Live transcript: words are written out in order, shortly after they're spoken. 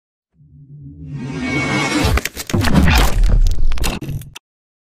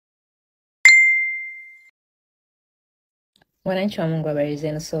Wananchi wa Mungu habari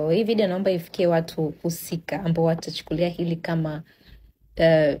zenu. So hii video naomba ifikie watu husika ambao watachukulia hili kama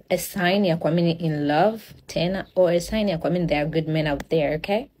a sign ya kuamini in love tena, or a sign ya kuamini there are good men out there,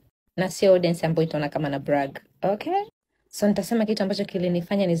 okay? Na sio audience ambayo itaona kama na brag, okay? So nitasema kitu ambacho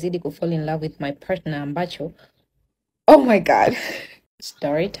kilinifanya nizidi kufall in love with my partner ambacho, oh my god.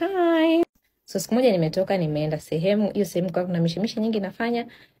 Story time. So siku moja nimetoka nimeenda sehemu, hiyo sehemu kwa kuna mishemishe nyingi nafanya,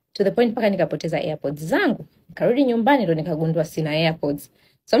 to the point paka nikapoteza AirPods zangu. Karudi nyumbani ndo nikagundua sina AirPods.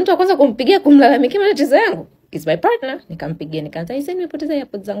 So mtu wa kwanza kumpigia kumlalamikia matatizo yangu is my partner. Nikampigia nikaanza, "Hizi nimepoteza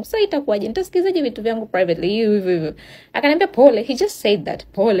AirPods zangu. Sasa itakuwaje? Nitasikizaje vitu vyangu privately?" Hivyo. Akaniambia pole. He just said that.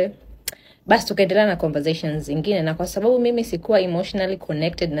 Pole. Basi tukaendelea na conversations zingine, na kwa sababu mimi sikuwa emotionally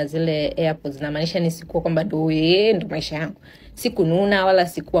connected na zile AirPods, na maanisha ni sikuwa kwamba ndo maisha yangu. Sikununa wala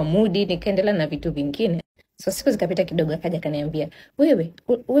sikuwa moody, nikaendelea na vitu vingine. So siku zikapita kidogo akaja akaniambia, "Wewe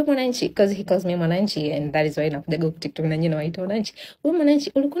mwananchi," because he calls me mwananchi, and that is why nakuja go TikTok na nyinyi waita mwananchi. "Wewe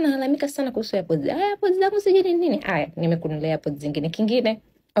mwananchi, ulikuwa unalalamika sana kuhusu AirPods. AirPods zangu sije nini? Haya, nimekununulia AirPods zingine." Kingine, I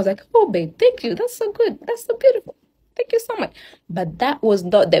was like, "Oh babe, thank you. That's so good. That's so beautiful. Thank you so much." But that was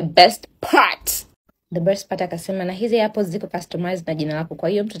not the best part. The best part akasema, "Na hizi AirPods ziko customized na jina lako. Kwa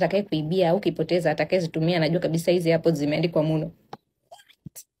hiyo mtu atakaye kuibia au kipoteza atakayezitumia anajua kabisa hizi AirPods zimeandikwa Muno."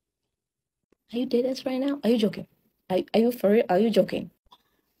 Are you dead ass right now? Are you joking? Are you for real? Are you joking?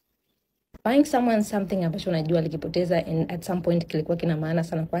 Buying someone something ambacho unajua likipoteza and at some point kilikuwa kina maana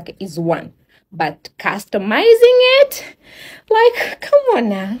sana kwake is one. But customizing it? Like, come on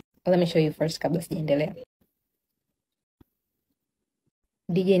now. Let me show you first kabla sijaendelea.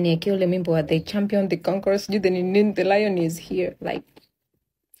 DJ niweke ule wimbo wa The Champion, The Conqueror, the Lion is here. Like,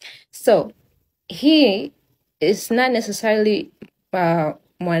 so, he is not necessarily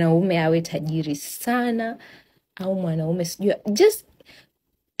mwanaume awe tajiri sana au mwanaume sijua, just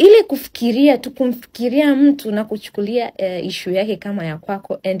ile kufikiria tu, kumfikiria mtu na kuchukulia issue yake kama ya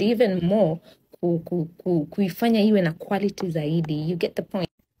kwako, and even more kuifanya iwe na quality zaidi. You get the point.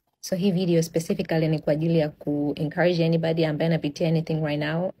 So hii video specifically ni kwa ajili ya ku encourage anybody ambaye anapitia anything right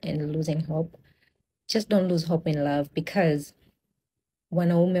now and losing hope. Just don't lose hope in love, because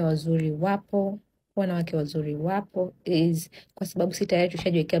wanaume wazuri wapo, wanawake wazuri wapo, is kwa sababu si tayari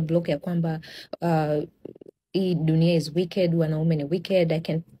tushajiwekea block ya kwamba hii dunia is wicked, wanaume ni wicked, I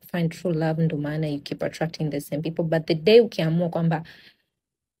can't find true love, ndo maana you keep attracting the same people. But the day ukiamua kwamba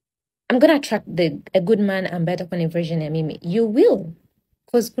I'm gonna attract a good man ambaye atakuwa ni version ya mimi, you will,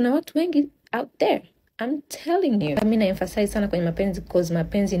 because kuna watu wengi out there. I'm telling you. Mimi na emphasize sana kwenye mapenzi, because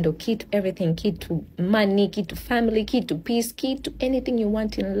mapenzi ndo key to everything, key to money, key to family, key to peace, key to anything you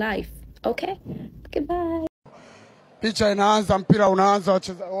want in life. Okay? Goodbye. Picha inaanza, mpira unaanza,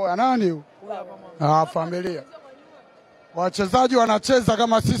 wachezaji nani? Familia. Wachezaji wanacheza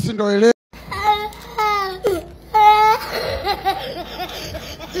kama sisi ndo ile.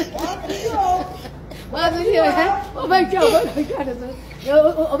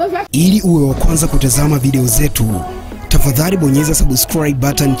 Ili uwe wa kwanza kutazama video zetu, tafadhali bonyeza subscribe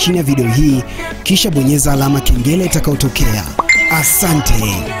button chini ya video hii, kisha bonyeza alama kengele itakayotokea. Asante.